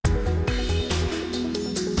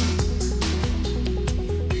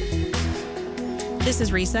This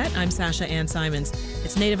is Reset. I'm Sasha Ann Simons.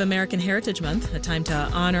 It's Native American Heritage Month, a time to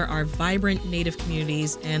honor our vibrant Native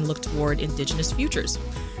communities and look toward Indigenous futures.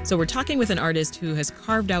 So we're talking with an artist who has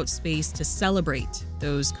carved out space to celebrate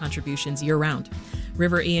those contributions year-round.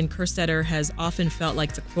 River Ian Kerstetter has often felt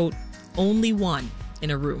like the, quote, only one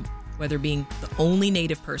in a room, whether being the only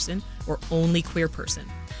Native person or only queer person.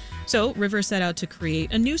 So River set out to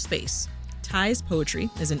create a new space. Ties Poetry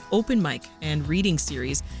is an open mic and reading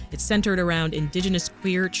series. It's centered around Indigenous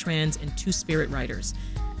queer, trans, and two-spirit writers.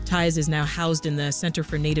 Ties is now housed in the Center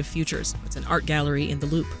for Native Futures. It's an art gallery in the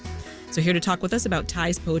Loop. So here to talk with us about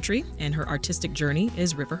Ties Poetry and her artistic journey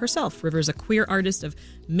is River herself. River is a queer artist of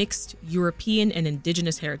mixed European and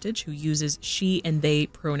Indigenous heritage who uses she and they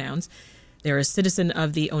pronouns. They're a citizen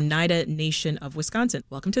of the Oneida Nation of Wisconsin.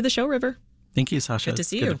 Welcome to the show, River. Thank you, Sasha. Good to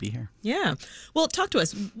see you. you. Good to be here. Yeah. Well, talk to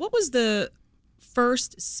us. What was the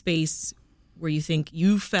first space where you think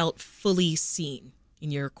you felt fully seen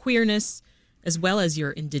in your queerness as well as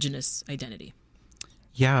your Indigenous identity?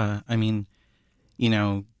 Yeah, I mean,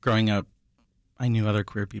 growing up, I knew other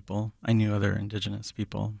queer people. I knew other Indigenous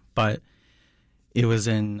people. But it was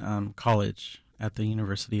in college at the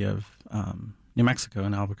University of New Mexico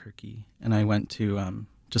in Albuquerque. And I went to,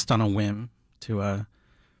 just on a whim, to a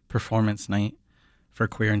performance night for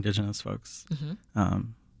queer Indigenous folks. Mm-hmm.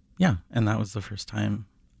 And that was the first time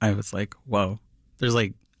I was like, whoa, there's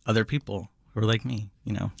like other people who are like me,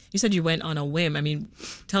 You said you went on a whim. I mean,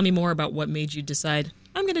 tell me more about what made you decide,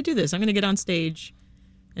 I'm going to do this. I'm going to get on stage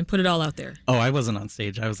and put it all out there. Oh, I wasn't on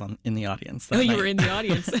stage. I was in the audience that night. You were in the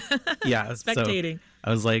audience. Yeah. Spectating. So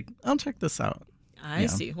I was like, I'll check this out. I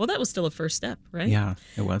see. Well, that was still a first step, right? Yeah,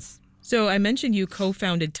 it was. So I mentioned you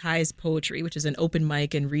co-founded Ties Poetry, which is an open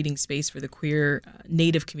mic and reading space for the queer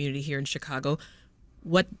Native community here in Chicago.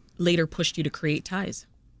 What later pushed you to create Ties?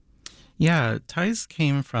 Yeah, Ties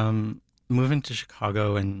came from moving to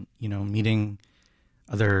Chicago and, meeting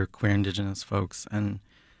other queer Indigenous folks and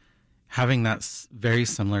having that very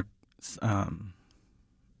similar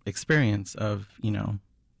experience of,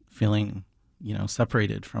 feeling,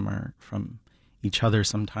 separated from each other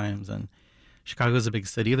sometimes. And Chicago's a big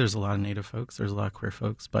city. There's a lot of Native folks. There's a lot of queer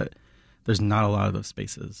folks, but there's not a lot of those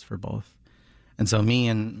spaces for both. And so me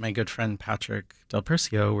and my good friend Patrick Del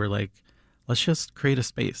Percio were like, let's just create a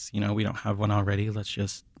space. We don't have one already. Let's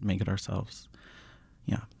just make it ourselves.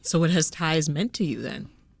 Yeah. So what has Ties meant to you then?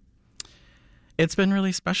 It's been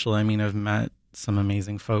really special. I mean, I've met some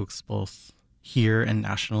amazing folks both here and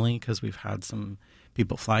nationally because we've had some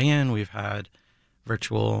people fly in. We've had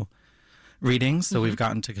virtual readings, so we've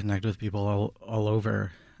gotten to connect with people all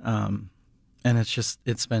over. And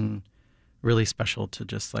it's been really special to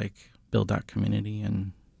just like build that community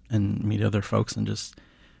and meet other folks and just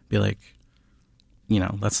be like,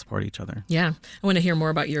 let's support each other. Yeah. I want to hear more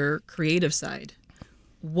about your creative side.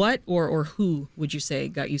 What or who would you say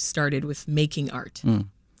got you started with making art?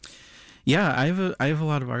 Yeah, I have a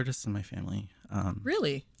lot of artists in my family.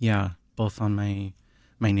 Really? Yeah, both on my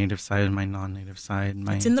native side and my non-native side.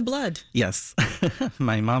 It's in the blood. Yes.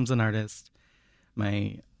 My mom's an artist.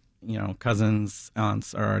 My, cousins,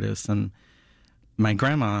 aunts are artists. And my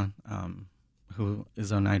grandma, who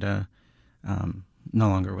is Oneida, no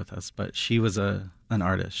longer with us, but she was an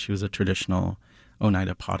artist. She was a traditional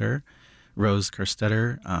Oneida potter, Rose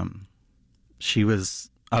Kerstetter. She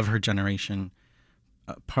was, of her generation,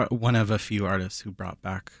 one of a few artists who brought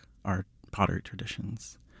back our pottery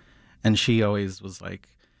traditions. And she always was like,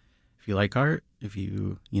 if you like art, if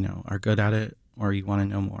you, are good at it, or you want to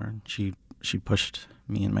know more, she pushed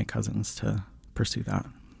me and my cousins to pursue that.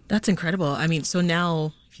 That's incredible. I mean, so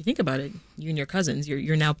now, if you think about it, you and your cousins,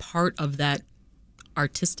 you're now part of that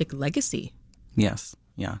artistic legacy. Yes.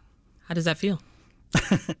 Yeah. How does that feel?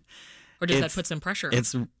 Or does that put some pressure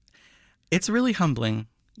on? It's really humbling,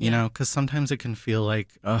 because sometimes it can feel like,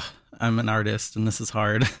 oh, I'm an artist and this is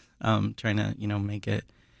hard. Trying to, make it.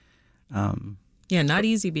 Not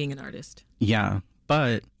easy being an artist. Yeah.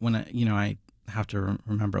 But when I have to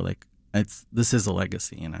remember, like, this is a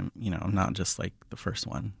legacy, and I'm not just like the first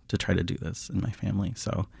one to try to do this in my family.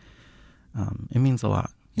 So it means a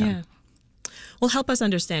lot. Yeah. Well, help us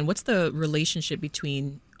understand, what's the relationship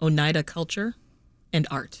between Oneida culture and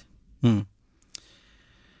art?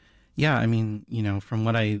 Yeah, I mean, from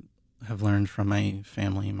what I have learned from my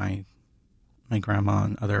family, my grandma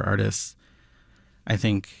and other artists, I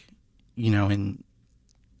think, in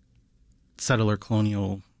settler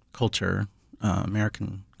colonial culture,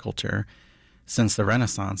 American culture, since the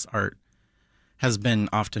Renaissance, art has been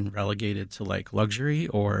often relegated to like luxury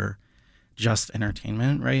or just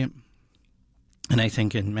entertainment, right? And I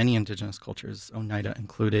think in many Indigenous cultures, Oneida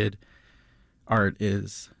included, art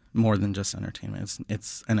is more than just entertainment.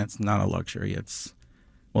 It's not a luxury.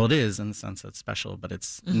 Well, it is in the sense that it's special, but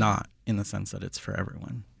it's not in the sense that it's for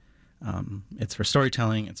everyone. It's for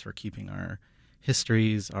storytelling. It's for keeping our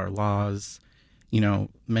histories, our laws.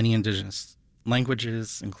 Many indigenous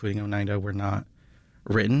languages, including Oneida, were not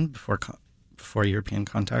written before European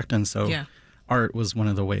contact, and so art was one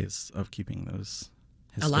of the ways of keeping those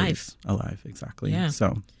histories alive. Exactly. Yeah.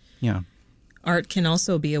 So, yeah. Art can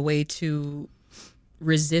also be a way to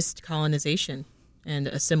resist colonization and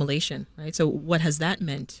assimilation, right? So what has that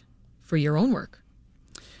meant for your own work?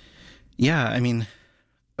 Yeah, I mean,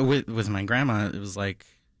 with my grandma, it was like,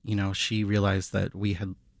 she realized that we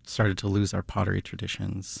had started to lose our pottery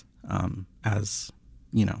traditions as,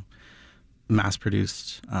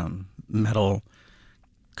 mass-produced metal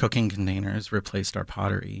cooking containers replaced our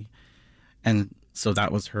pottery. And so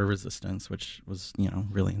that was her resistance, which was,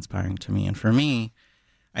 really inspiring to me. And for me,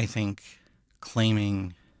 I think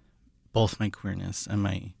claiming both my queerness and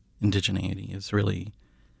my indigeneity is really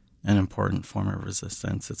an important form of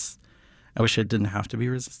resistance. I wish it didn't have to be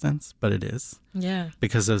resistance, but it is. Yeah.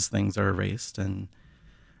 Because those things are erased. And,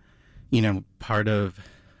 part of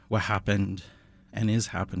what happened and is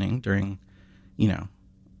happening during,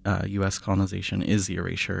 U.S. colonization is the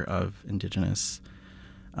erasure of indigenous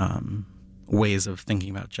ways of thinking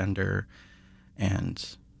about gender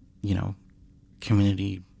and,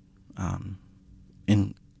 community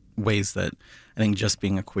in ways that I think just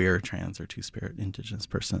being a queer, trans, or two-spirit indigenous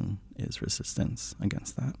person is resistance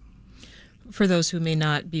against that. For those who may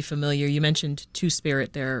not be familiar, you mentioned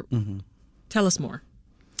two-spirit there. Mm-hmm. Tell us more.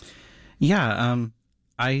 Yeah,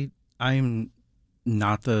 I'm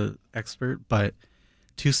not the expert, but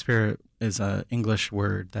two-spirit is an English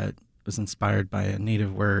word that was inspired by a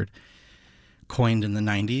native word coined in the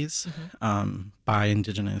 90s by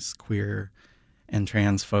indigenous, queer, and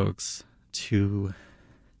trans folks to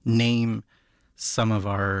name some of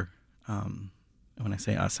our, when I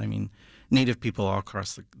say us, I mean native people all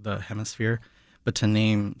across the hemisphere, but to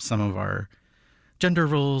name some of our gender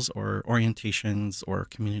roles or orientations or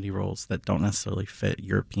community roles that don't necessarily fit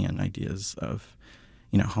European ideas of,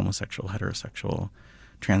 homosexual, heterosexual,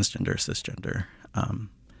 transgender, cisgender.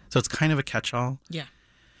 So it's kind of a catch-all. Yeah.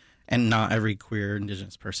 And not every queer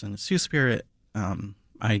indigenous person is two-spirit.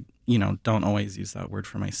 I, don't always use that word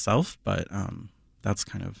for myself, but that's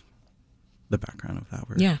kind of the background of that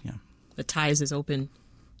word. Yeah. Yeah. The ties is open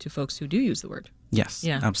to folks who do use the word. Yes,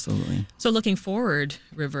 yeah, absolutely. So looking forward,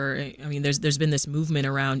 River, I mean, there's been this movement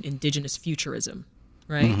around Indigenous futurism,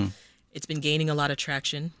 right? Mm-hmm. It's been gaining a lot of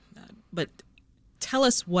traction. But tell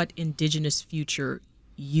us what Indigenous future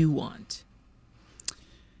you want.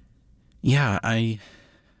 Yeah,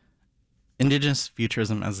 Indigenous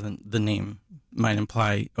futurism, as the name might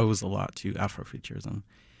imply, owes a lot to Afrofuturism.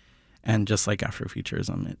 And just like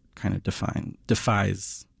Afrofuturism, it kind of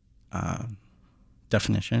defies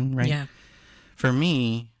definition, right? Yeah. For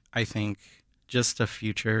me, I think just a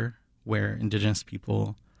future where Indigenous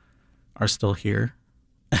people are still here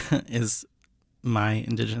is my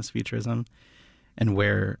Indigenous futurism, and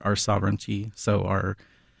where our sovereignty, so our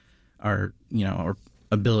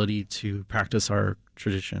ability to practice our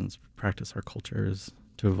traditions, practice our cultures,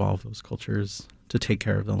 to evolve those cultures, to take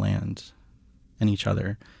care of the land and each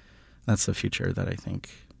other. That's the future that I think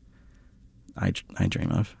I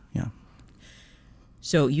dream of. Yeah.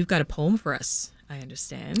 So you've got a poem for us, I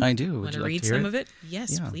understand. I do. Want to read some of it?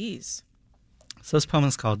 Yes, yeah. Please. So this poem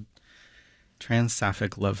is called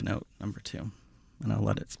Trans-Sapphic Love Note number 2, and I'll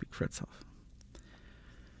let it speak for itself.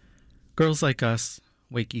 Girls like us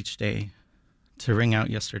wake each day to ring out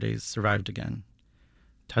yesterday's survived again.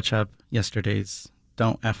 Touch up yesterday's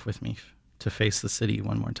don't F with me to face the city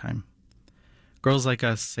one more time. Girls like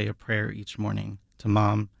us say a prayer each morning to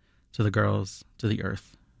mom, to the girls, to the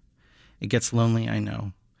earth. It gets lonely, I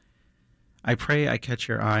know. I pray I catch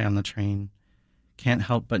your eye on the train. Can't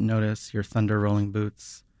help but notice your thunder rolling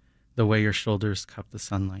boots, the way your shoulders cup the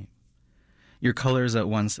sunlight. Your colors at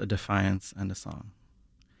once a defiance and a song.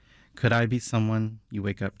 Could I be someone you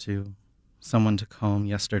wake up to, someone to comb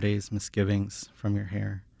yesterday's misgivings from your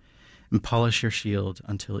hair and polish your shield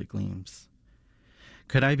until it gleams?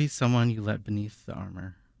 Could I be someone you let beneath the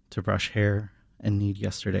armor to brush hair and knead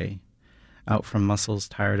yesterday, out from muscles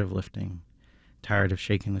tired of lifting, tired of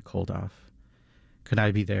shaking the cold off? Could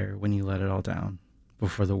I be there when you let it all down,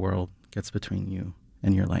 before the world gets between you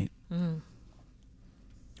and your light? Mm.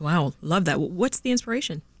 Wow, love that. What's the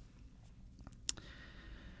inspiration?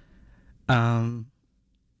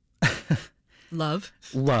 Love,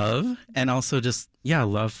 and also just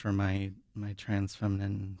love for my trans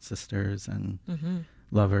feminine sisters and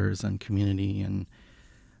lovers and community, and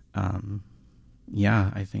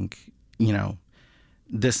yeah, I think, you know,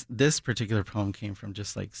 this particular poem came from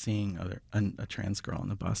just like seeing a trans girl on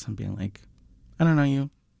the bus and being like, I don't know you.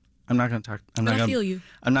 I'm not going to talk. But I feel you.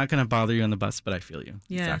 I'm not going to bother you on the bus, but I feel you.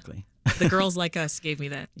 Yeah. Exactly. The Girls Like Us gave me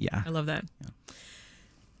that. Yeah. I love that. Yeah.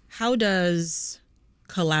 How does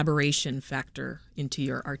collaboration factor into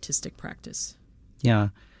your artistic practice? Yeah.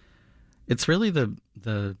 It's really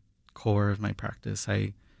the core of my practice.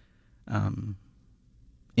 In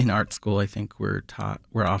art school, I think we're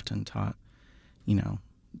often taught, you know,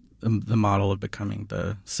 the model of becoming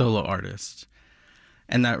the solo artist.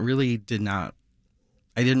 And that really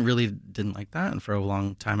I didn't like that. And for a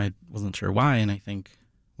long time, I wasn't sure why. And I think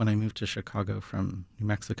when I moved to Chicago from New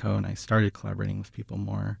Mexico and I started collaborating with people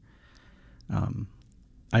more,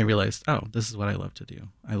 I realized, oh, this is what I love to do.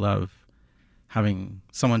 I love having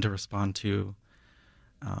someone to respond to,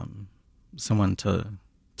 someone to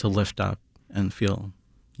lift up and feel,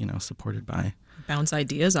 you know, supported by. Bounce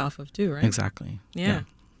ideas off of too, right? Exactly. Yeah.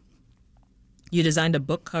 You designed a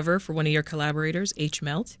book cover for one of your collaborators, H.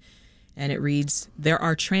 Melt, and it reads, "There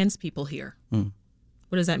are trans people here." Mm.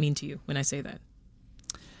 What does that mean to you when I say that?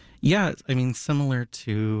 Yeah, I mean, similar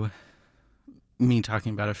to me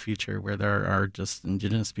talking about a future where there are just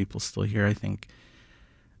Indigenous people still here, I think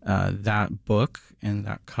that book and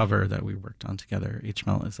that cover that we worked on together, H.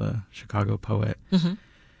 Melt is a Chicago poet,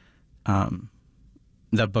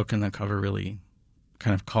 that book and the cover really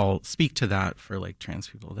kind of speak to that for like trans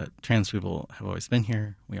people, that trans people have always been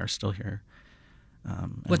here. We are still here.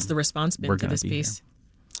 What's the response been to this piece?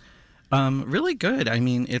 Really good. I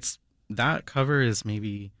mean, that cover is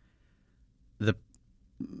maybe the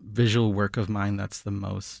visual work of mine that's the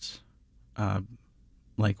most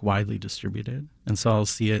like widely distributed. And so I'll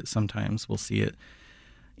see it sometimes. We'll see it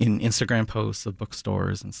in Instagram posts of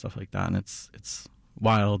bookstores and stuff like that. And it's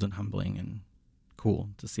wild and humbling and cool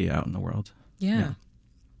to see it out in the world. Yeah.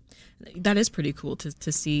 That is pretty cool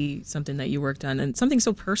to see something that you worked on and something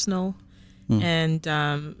so personal. And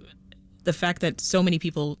the fact that so many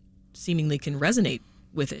people seemingly can resonate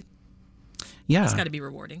with it. Yeah. It's got to be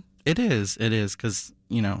rewarding. It is. Because,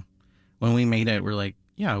 you know, when we made it, we're like,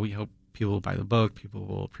 yeah, we hope people will buy the book. People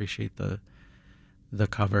will appreciate the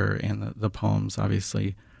cover and the poems,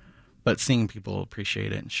 obviously. But seeing people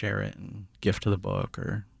appreciate it and share it and gift to the book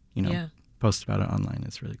or, you know, post about it online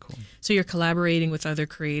is really cool. So you're collaborating with other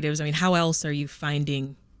creatives. I mean, how else are you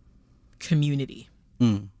finding community?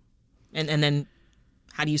 And then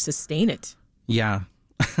how do you sustain it? Yeah,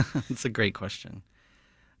 it's a great question.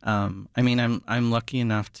 I mean, I'm lucky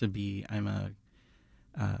enough to be, I'm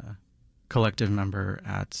a collective member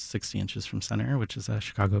at 60 Inches from Center, which is a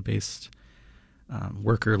Chicago-based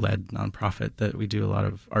worker-led nonprofit that we do a lot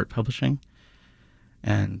of art publishing.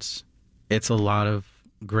 And it's a lot of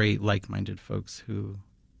great like-minded folks who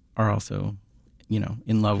are also, you know,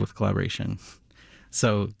 in love with collaboration.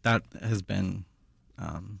 So that has been,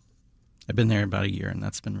 I've been there about a year, and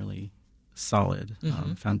that's been really solid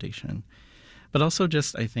foundation. But also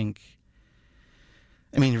just, I think,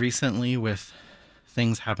 I mean, recently with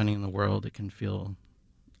things happening in the world, it can feel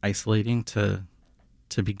isolating to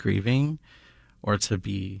be grieving or to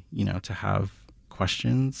be, you know, to have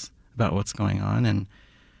questions about what's going on. And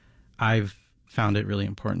I've found it really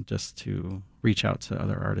important just to reach out to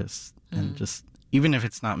other artists and just, even if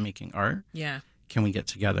it's not making art, can we get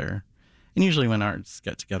together? And usually when artists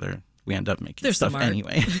get together, we end up making stuff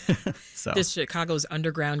anyway. So does Chicago's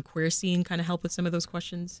underground queer scene kind of help with some of those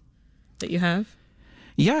questions that you have?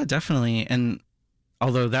 Yeah, definitely. And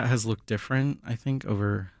although that has looked different, I think,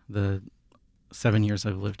 over the 7 years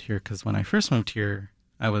I've lived here, because when I first moved here,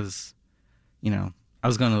 I was, you know, I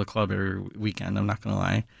was going to the club every weekend, I'm not going to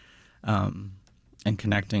lie, and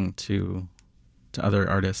connecting to other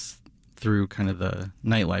artists through kind of the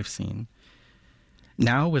nightlife scene.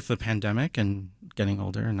 Now with the pandemic and getting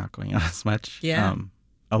older and not going out as much,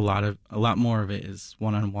 a lot more of it is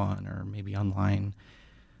one-on-one or maybe online.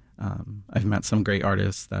 I've met some great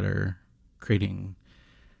artists that are creating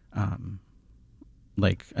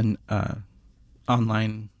like an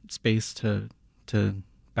online space to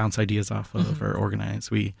bounce ideas off of or organize.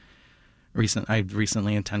 I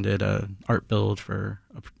recently attended a art build for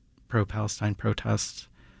a pro-Palestine protest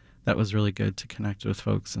that was really good to connect with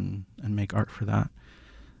folks and make art for that.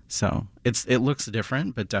 So it looks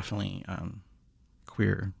different, but definitely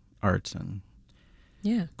queer arts and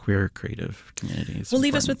queer creative communities. Well,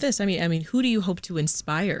 leave us with this. I mean, who do you hope to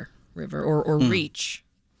inspire, River, or reach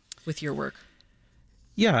with your work?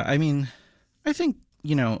 Yeah, I mean, I think,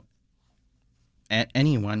 you know,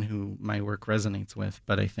 anyone who my work resonates with,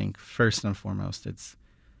 but I think first and foremost, it's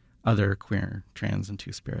other queer, trans, and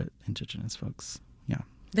two-spirit Indigenous folks. Yeah.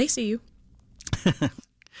 They see you.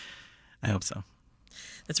 I hope so.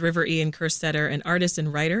 That's River Ian Kerstetter, an artist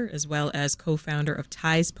and writer, as well as co-founder of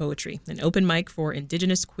Ties Poetry, an open mic for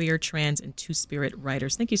Indigenous, queer, trans, and Two-Spirit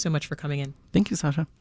writers. Thank you so much for coming in. Thank you, Sasha.